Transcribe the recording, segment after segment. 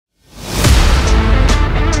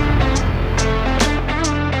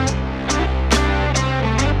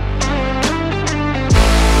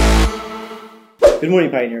Good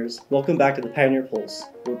morning, Pioneers. Welcome back to the Pioneer Pulse.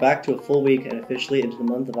 We're back to a full week and officially into the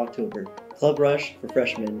month of October. Club Rush for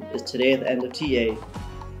freshmen is today at the end of TA.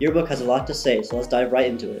 Yearbook has a lot to say, so let's dive right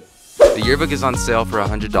into it. The yearbook is on sale for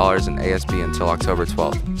 $100 in ASB until October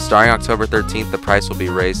 12th. Starting October 13th, the price will be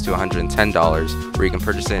raised to $110, where you can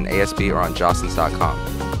purchase it in ASB or on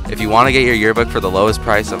jostens.com. If you want to get your yearbook for the lowest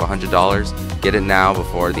price of $100, get it now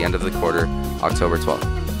before the end of the quarter, October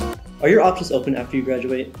 12th. Are your options open after you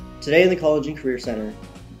graduate? Today in the College and Career Center,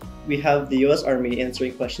 we have the U.S. Army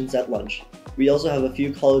answering questions at lunch. We also have a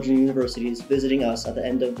few colleges and universities visiting us at the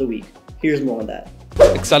end of the week. Here's more on that.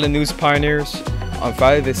 Exciting news, Pioneers. On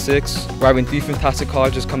Friday the 6th, we're having 3 fantastic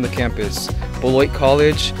colleges come to campus: Beloit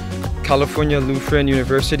College, California Lutheran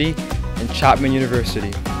University, and Chapman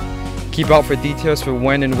University. Keep out for details for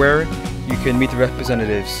when and where you can meet the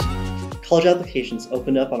representatives. College applications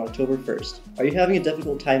open up on October 1st. Are you having a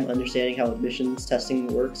difficult time understanding how admissions testing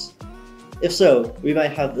works? If so, we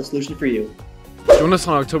might have the solution for you. Join us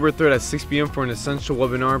on October 3rd at 6 p.m. for an essential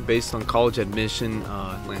webinar based on college admission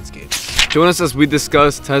landscape. Join us as we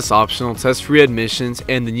discuss test optional, test free admissions,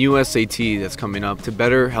 and the new SAT that's coming up to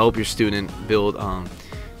better help your student build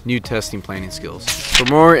new testing planning skills. For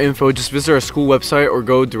more info, just visit our school website or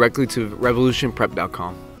go directly to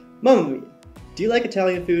revolutionprep.com. Mom, do you like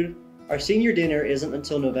Italian food? Our senior dinner isn't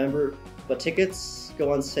until November, but tickets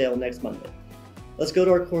go on sale next Monday. Let's go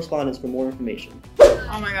to our correspondents for more information.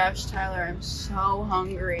 Oh my gosh, Tyler, I'm so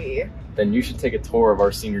hungry. Then you should take a tour of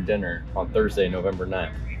our senior dinner on Thursday, November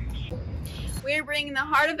 9th. We are bringing the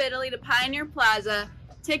heart of Italy to Pioneer Plaza.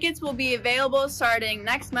 Tickets will be available starting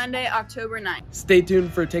next Monday, October 9th. Stay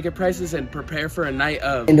tuned for ticket prices and prepare for a night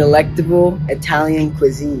of an delectable Italian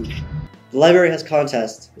cuisine. The library has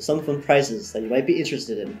contests with some fun prizes that you might be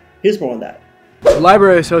interested in. Here's more on that. The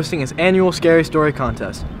library is hosting its annual Scary Story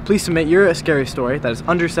contest. Please submit your scary story that is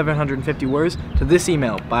under 750 words to this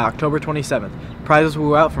email by October 27th. Prizes will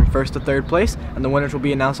go out from 1st to 3rd place, and the winners will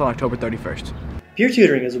be announced on October 31st. Peer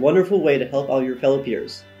tutoring is a wonderful way to help out your fellow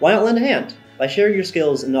peers. Why not lend a hand by sharing your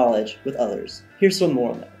skills and knowledge with others? Here's some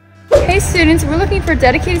more on that. Hey students, we're looking for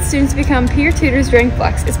dedicated students to become peer tutors during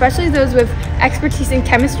Flex, especially those with expertise in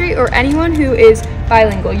chemistry or anyone who is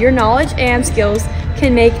bilingual. Your knowledge and skills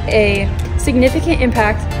can make a significant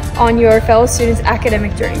impact on your fellow students'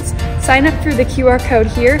 academic journeys. Sign up through the QR code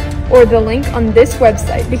here or the link on this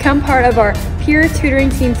website. Become part of our peer tutoring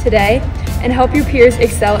team today and help your peers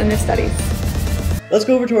excel in their studies. Let's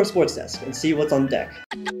go over to our sports desk and see what's on deck.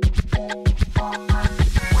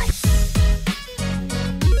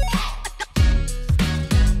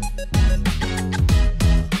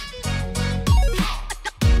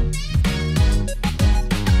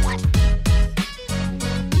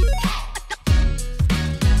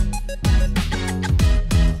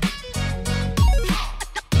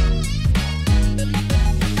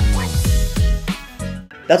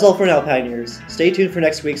 That's all for now, Pioneers. Stay tuned for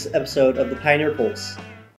next week's episode of the Pioneer Pulse.